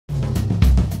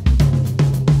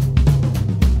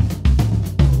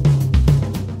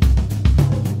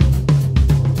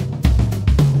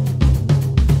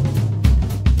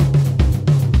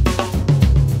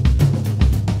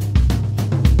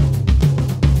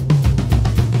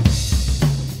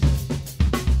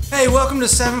Hey, welcome to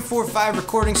 745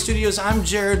 Recording Studios. I'm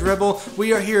Jared Ribble.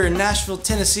 We are here in Nashville,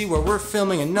 Tennessee, where we're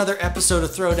filming another episode of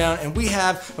Throwdown, and we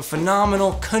have a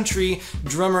phenomenal country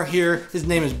drummer here. His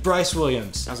name is Brice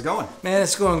Williams. How's it going? Man,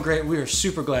 it's going great. We are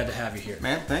super glad to have you here.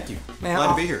 Man, thank you. Man,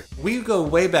 glad to be here. We go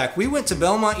way back. We went to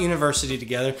Belmont University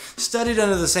together, studied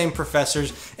under the same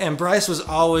professors, and Brice was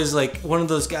always like one of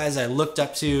those guys I looked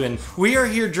up to, and we are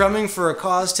here drumming for a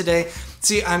cause today.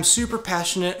 See, I'm super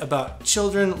passionate about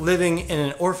children living in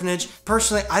an orphanage.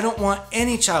 Personally, I don't want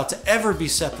any child to ever be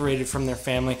separated from their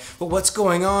family, but what's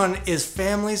going on is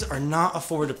families are not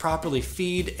afforded to properly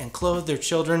feed and clothe their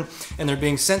children, and they're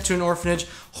being sent to an orphanage.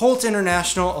 Holt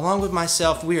International, along with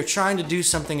myself, we are trying to do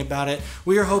something about it.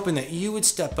 We are hoping that you would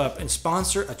step up and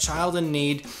sponsor a child in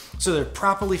need so they're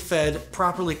properly fed,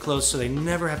 properly clothed, so they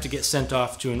never have to get sent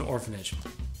off to an orphanage.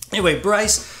 Anyway,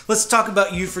 Brice, let's talk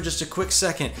about you for just a quick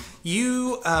second.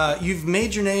 You've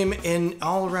made your name in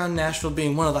all around Nashville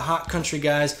being one of the hot country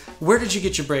guys. Where did you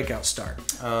get your breakout start?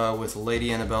 With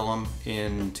Lady Antebellum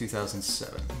in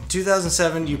 2007.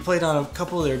 2007, you played on a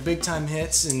couple of their big time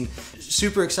hits and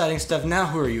super exciting stuff. Now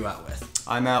who are you out with?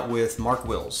 I'm out with Mark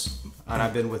Wills, and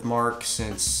I've been with Mark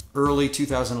since early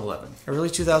 2011. Early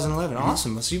 2011,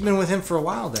 awesome. So you've been with him for a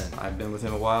while then. I've been with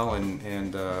him a while, and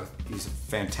he's a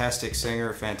fantastic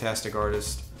singer, fantastic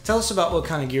artist. Tell us about what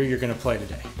kind of gear you're going to play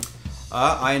today.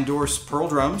 I endorse Pearl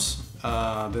Drums.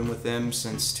 I've been with them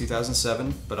since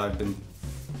 2007, but I've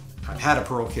had a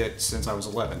Pearl kit since I was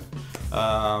 11.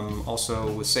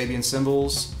 Also with Sabian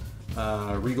cymbals,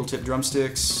 Regal tip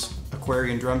drumsticks,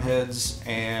 Aquarian drum heads,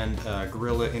 and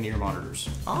Gorilla in-ear monitors.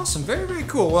 Awesome, very, very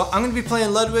cool. Well, I'm going to be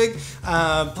playing Ludwig,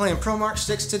 playing ProMark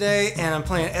sticks today, and I'm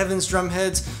playing Evans drum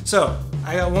heads. So,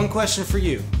 I got one question for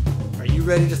you. Are you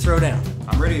ready to throw down?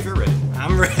 I'm ready if you're ready.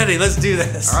 I'm ready, let's do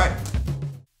this. All right.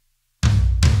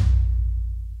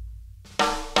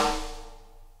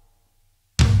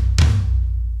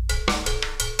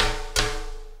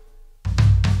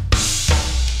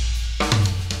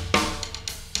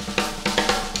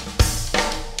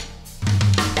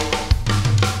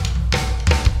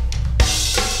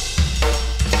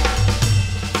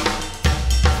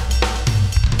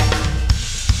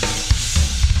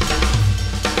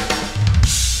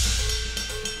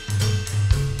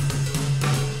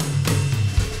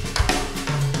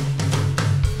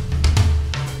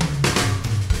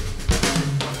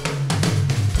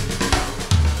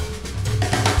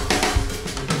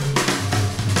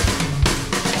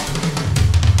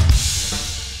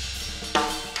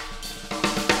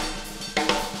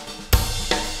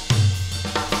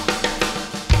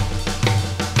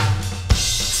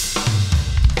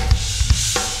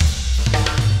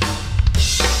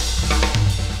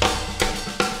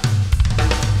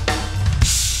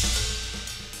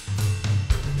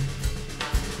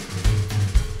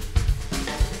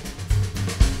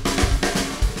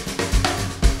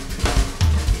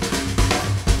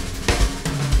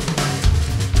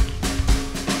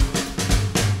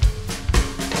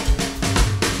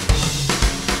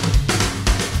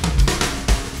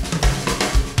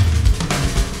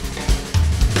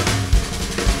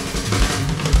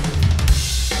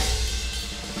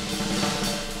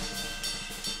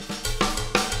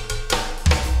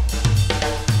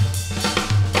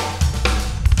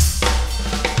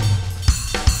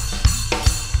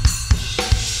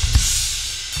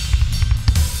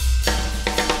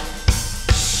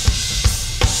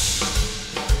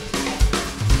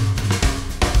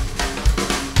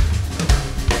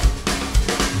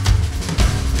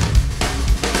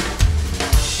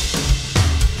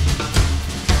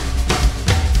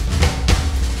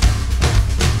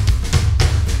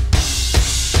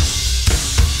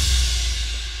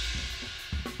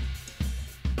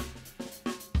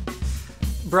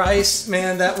 Brice,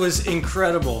 man, that was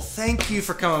incredible. Thank you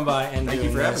for coming by and Thank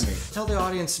you for having me. Tell the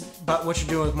audience about what you're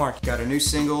doing with Mark. Got a new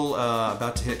single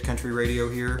about to hit country radio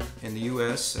here in the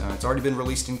U.S. It's already been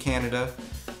released in Canada,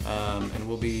 and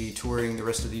we'll be touring the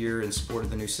rest of the year in support of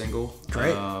the new single.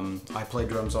 Great. I play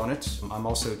drums on it. I'm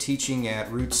also teaching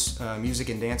at Roots Music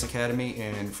and Dance Academy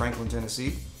in Franklin,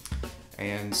 Tennessee.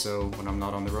 And so when I'm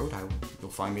not on the road, you'll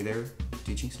find me there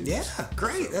teaching students. Yeah,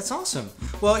 great. That's awesome.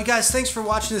 Well, you guys, thanks for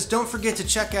watching this. Don't forget to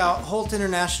check out Holt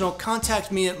International.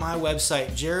 Contact me at my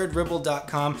website,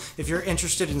 jaredribble.com, if you're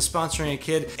interested in sponsoring a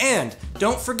kid. And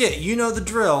don't forget, you know the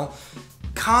drill.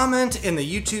 Comment in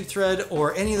the YouTube thread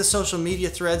or any of the social media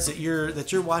threads that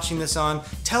you're watching this on.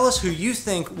 Tell us who you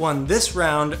think won this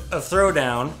round of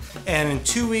Throwdown, and in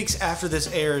 2 weeks after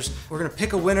this airs, we're gonna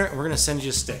pick a winner and we're gonna send you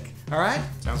a stick. All right?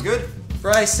 Sounds good.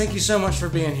 Brice, thank you so much for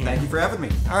being here. Thank you for having me.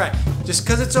 All right, just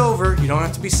because it's over, you don't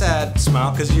have to be sad.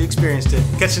 Smile because you experienced it.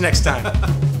 Catch you next time.